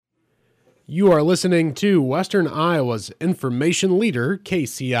You are listening to Western Iowa's information leader,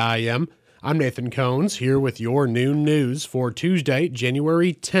 KCIM. I'm Nathan Cones, here with your noon news for Tuesday,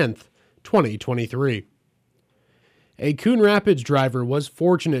 January 10th, 2023. A Coon Rapids driver was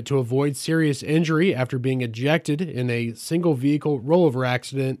fortunate to avoid serious injury after being ejected in a single-vehicle rollover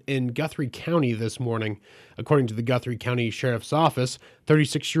accident in Guthrie County this morning. According to the Guthrie County Sheriff's Office,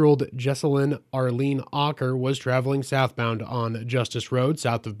 36-year-old Jesselyn Arlene Ocker was traveling southbound on Justice Road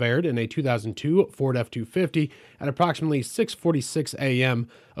south of Baird in a 2002 Ford F-250 at approximately 6:46 a.m.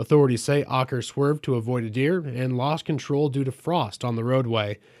 Authorities say Ocker swerved to avoid a deer and lost control due to frost on the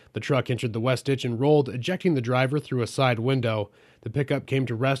roadway. The truck entered the west ditch and rolled, ejecting the driver through a side window. The pickup came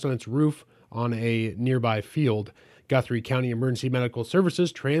to rest on its roof on a nearby field. Guthrie County Emergency Medical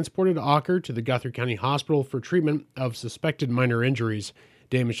Services transported Ocker to the Guthrie County Hospital for treatment of suspected minor injuries.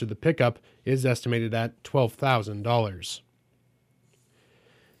 Damage to the pickup is estimated at $12,000.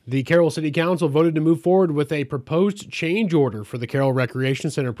 The Carroll City Council voted to move forward with a proposed change order for the Carroll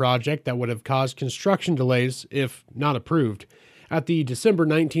Recreation Center project that would have caused construction delays if not approved. At the December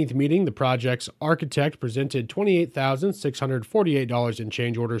 19th meeting, the project's architect presented $28,648 in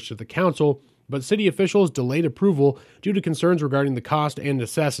change orders to the council, but city officials delayed approval due to concerns regarding the cost and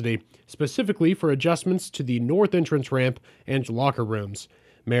necessity, specifically for adjustments to the north entrance ramp and locker rooms.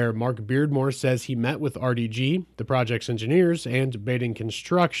 Mayor Mark Beardmore says he met with RDG, the project's engineers, and Baden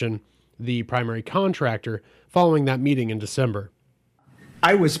Construction, the primary contractor, following that meeting in December.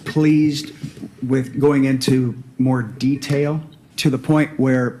 I was pleased with going into more detail to the point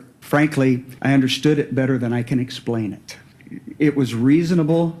where, frankly, I understood it better than I can explain it. It was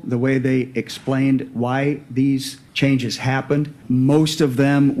reasonable the way they explained why these changes happened. Most of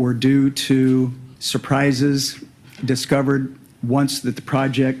them were due to surprises discovered once that the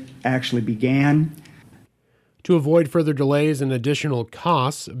project actually began. To avoid further delays and additional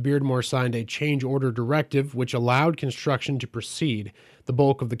costs, Beardmore signed a change order directive which allowed construction to proceed. The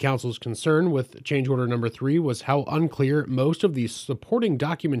bulk of the council's concern with change order number 3 was how unclear most of the supporting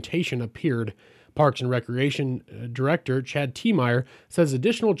documentation appeared. Parks and Recreation Director Chad Tiemeyer says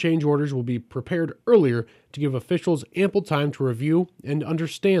additional change orders will be prepared earlier to give officials ample time to review and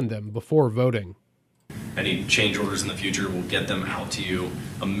understand them before voting. Any change orders in the future, we'll get them out to you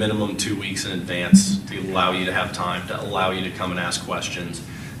a minimum 2 weeks in advance to allow you to have time, to allow you to come and ask questions.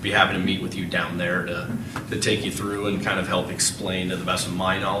 Be happy to meet with you down there to take you through and kind of help explain to the best of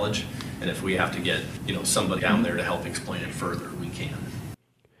my knowledge. And if we have to get somebody down there to help explain it further, we can.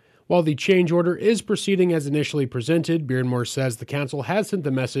 While the change order is proceeding as initially presented, Beardmore says the council has sent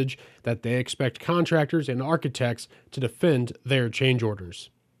the message that they expect contractors and architects to defend their change orders.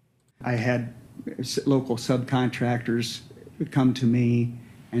 I had local subcontractors come to me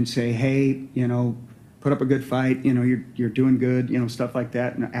and say, hey, put up a good fight, you're doing good, stuff like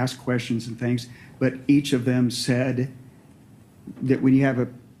that, and ask questions and things. But each of them said that when you have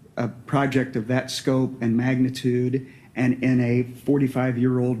a project of that scope and magnitude and in a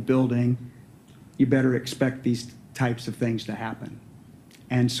 45-year-old building, you better expect these types of things to happen.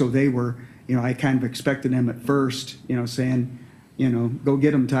 And so they were, I kind of expected them at first, saying, go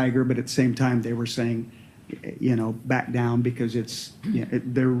get them, Tiger, but at the same time they were saying, back down because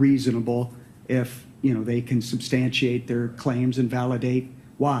they're reasonable if, they can substantiate their claims and validate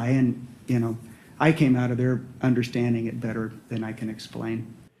why. And, I came out of there understanding it better than I can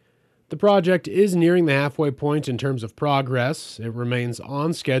explain. The project is nearing the halfway point in terms of progress. It remains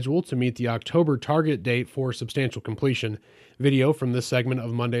on schedule to meet the October target date for substantial completion. Video from this segment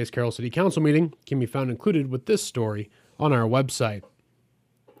of Monday's Carroll City Council meeting can be found included with this story on our website.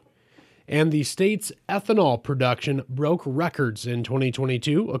 And the state's ethanol production broke records in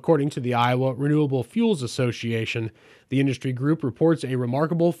 2022, according to the Iowa Renewable Fuels Association. The industry group reports a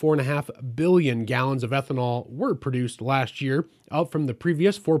remarkable 4.5 billion gallons of ethanol were produced last year, up from the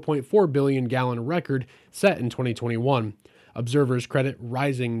previous 4.4 billion gallon record set in 2021. Observers credit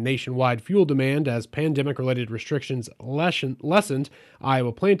rising nationwide fuel demand as pandemic-related restrictions lessened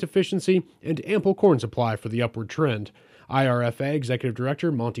Iowa plant efficiency and ample corn supply for the upward trend. IRFA Executive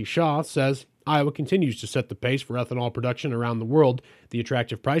Director Monty Shaw says Iowa continues to set the pace for ethanol production around the world. The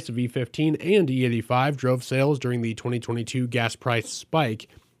attractive price of E15 and E85 drove sales during the 2022 gas price spike.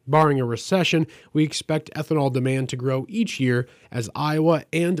 Barring a recession, we expect ethanol demand to grow each year as Iowa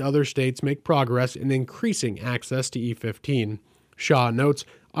and other states make progress in increasing access to E15. Shaw notes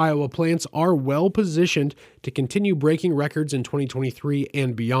Iowa plants are well positioned to continue breaking records in 2023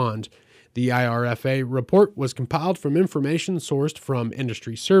 and beyond. The IRFA report was compiled from information sourced from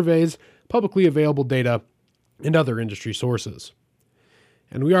industry surveys, publicly available data, and other industry sources.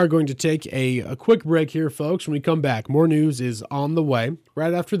 And we are going to take a quick break here, folks. When we come back, more news is on the way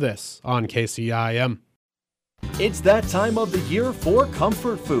right after this on KCIM. It's that time of the year for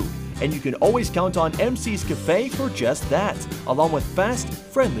comfort food, and you can always count on MC's Cafe for just that, along with fast,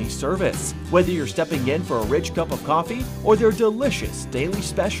 friendly service. Whether you're stepping in for a rich cup of coffee or their delicious daily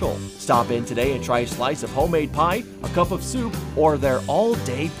special, stop in today and try a slice of homemade pie, a cup of soup, or their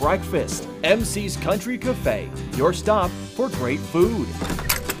all-day breakfast. MC's Country Cafe, your stop for great food.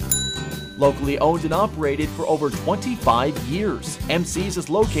 Locally owned and operated for over 25 years, MC's is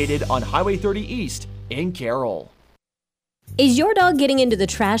located on Highway 30 East in Carroll. Is your dog getting into the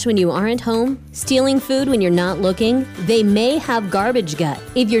trash when you aren't home? Stealing food when you're not looking? They may have garbage gut.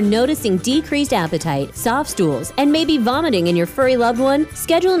 If you're noticing decreased appetite, soft stools, and maybe vomiting in your furry loved one,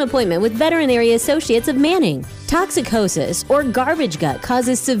 schedule an appointment with Veterinary Associates of Manning. Toxicosis or garbage gut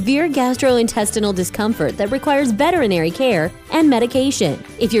causes severe gastrointestinal discomfort that requires veterinary care and medication.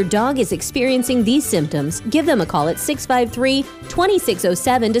 If your dog is experiencing these symptoms, give them a call at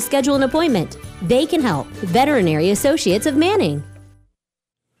 653-2607 to schedule an appointment. They can help. Veterinary Associates of Manning.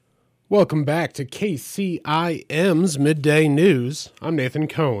 Welcome back to KCIM's Midday News. I'm Nathan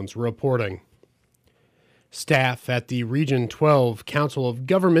Cones reporting. Staff at the Region 12 Council of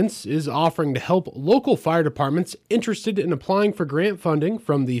Governments is offering to help local fire departments interested in applying for grant funding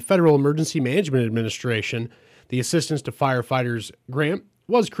from the Federal Emergency Management Administration. The Assistance to Firefighters grant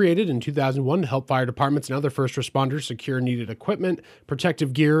was created in 2001 to help fire departments and other first responders secure needed equipment,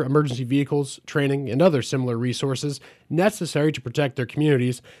 protective gear, emergency vehicles, training, and other similar resources necessary to protect their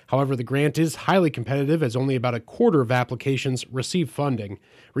communities. However, the grant is highly competitive as only about a quarter of applications receive funding.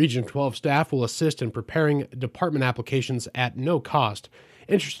 Region 12 staff will assist in preparing department applications at no cost.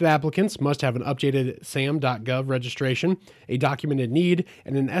 Interested applicants must have an updated SAM.gov registration, a documented need,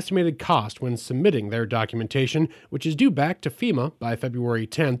 and an estimated cost when submitting their documentation, which is due back to FEMA by February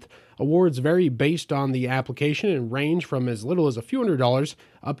 10th. Awards vary based on the application and range from as little as a few $100s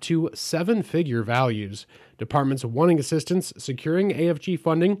up to seven-figure values. Departments wanting assistance securing AFG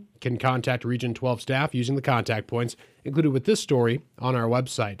funding can contact Region 12 staff using the contact points included with this story on our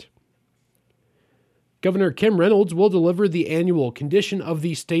website. Governor Kim Reynolds will deliver the annual Condition of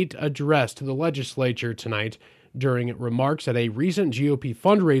the State address to the legislature tonight. During remarks at a recent GOP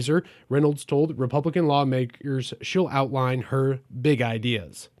fundraiser, Reynolds told Republican lawmakers she'll outline her big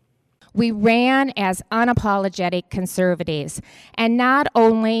ideas. We ran as unapologetic conservatives, and not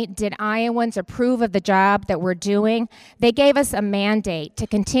only did Iowans approve of the job that we're doing, they gave us a mandate to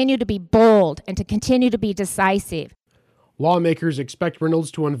continue to be bold and to continue to be decisive. Lawmakers expect Reynolds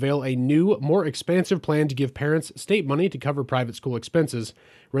to unveil a new, more expansive plan to give parents state money to cover private school expenses.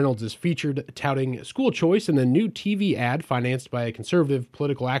 Reynolds is featured touting school choice in a new TV ad financed by a conservative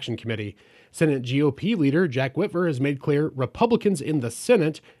political action committee. Senate GOP leader Jack Whitver has made clear Republicans in the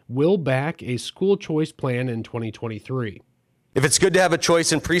Senate will back a school choice plan in 2023. If it's good to have a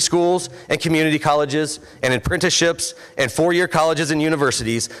choice in preschools and community colleges and apprenticeships and four-year colleges and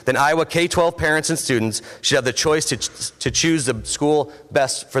universities, then Iowa K-12 parents and students should have the choice to choose the school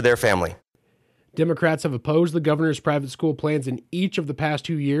best for their family. Democrats have opposed the governor's private school plans in each of the past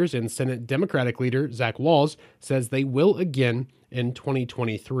 2 years, and Senate Democratic leader Zach Walz says they will again in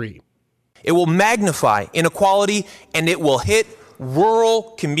 2023. It will magnify inequality, and it will hit rural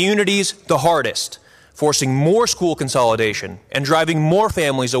communities the hardest, forcing more school consolidation and driving more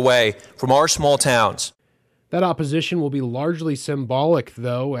families away from our small towns. That opposition will be largely symbolic,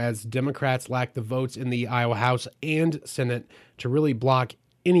 though, as Democrats lack the votes in the Iowa House and Senate to really block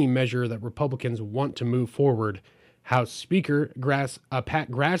any measure that Republicans want to move forward. House Speaker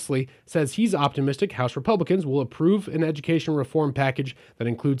Pat Grassley says he's optimistic House Republicans will approve an education reform package that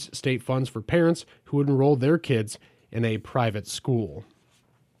includes state funds for parents who would enroll their kids in a private school.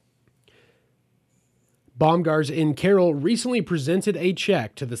 Baumgars in Carroll recently presented a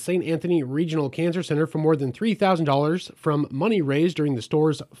check to the St. Anthony Regional Cancer Center for more than $3,000 from money raised during the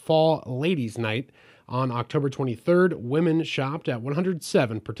store's Fall Ladies' Night. On October 23rd, women shopped at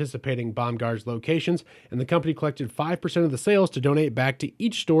 107 participating Baumgars locations, and the company collected 5% of the sales to donate back to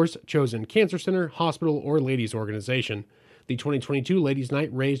each store's chosen cancer center, hospital, or ladies' organization. The 2022 Ladies' Night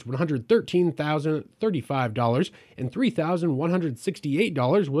raised $113,035, and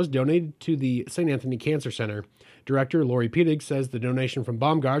 $3,168 was donated to the St. Anthony Cancer Center. Director Lori Pedig says the donation from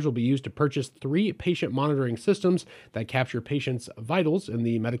Baumgars will be used to purchase 3 patient monitoring systems that capture patients' vitals in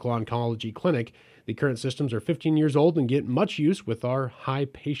the medical oncology clinic. The current systems are 15 years old and get much use with our high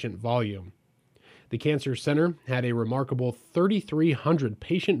patient volume. The Cancer Center had a remarkable 3,300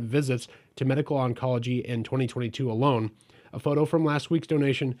 patient visits to medical oncology in 2022 alone. A photo from last week's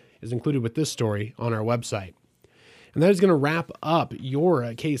donation is included with this story on our website. And that is going to wrap up your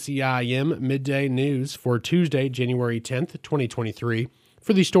KCIM Midday News for Tuesday, January 10th, 2023.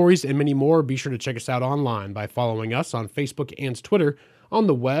 For these stories and many more, be sure to check us out online by following us on Facebook and Twitter, on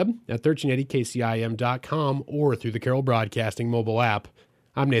the web at 1380kcim.com, or through the Carroll Broadcasting mobile app.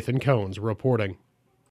 I'm Nathan Cohns reporting.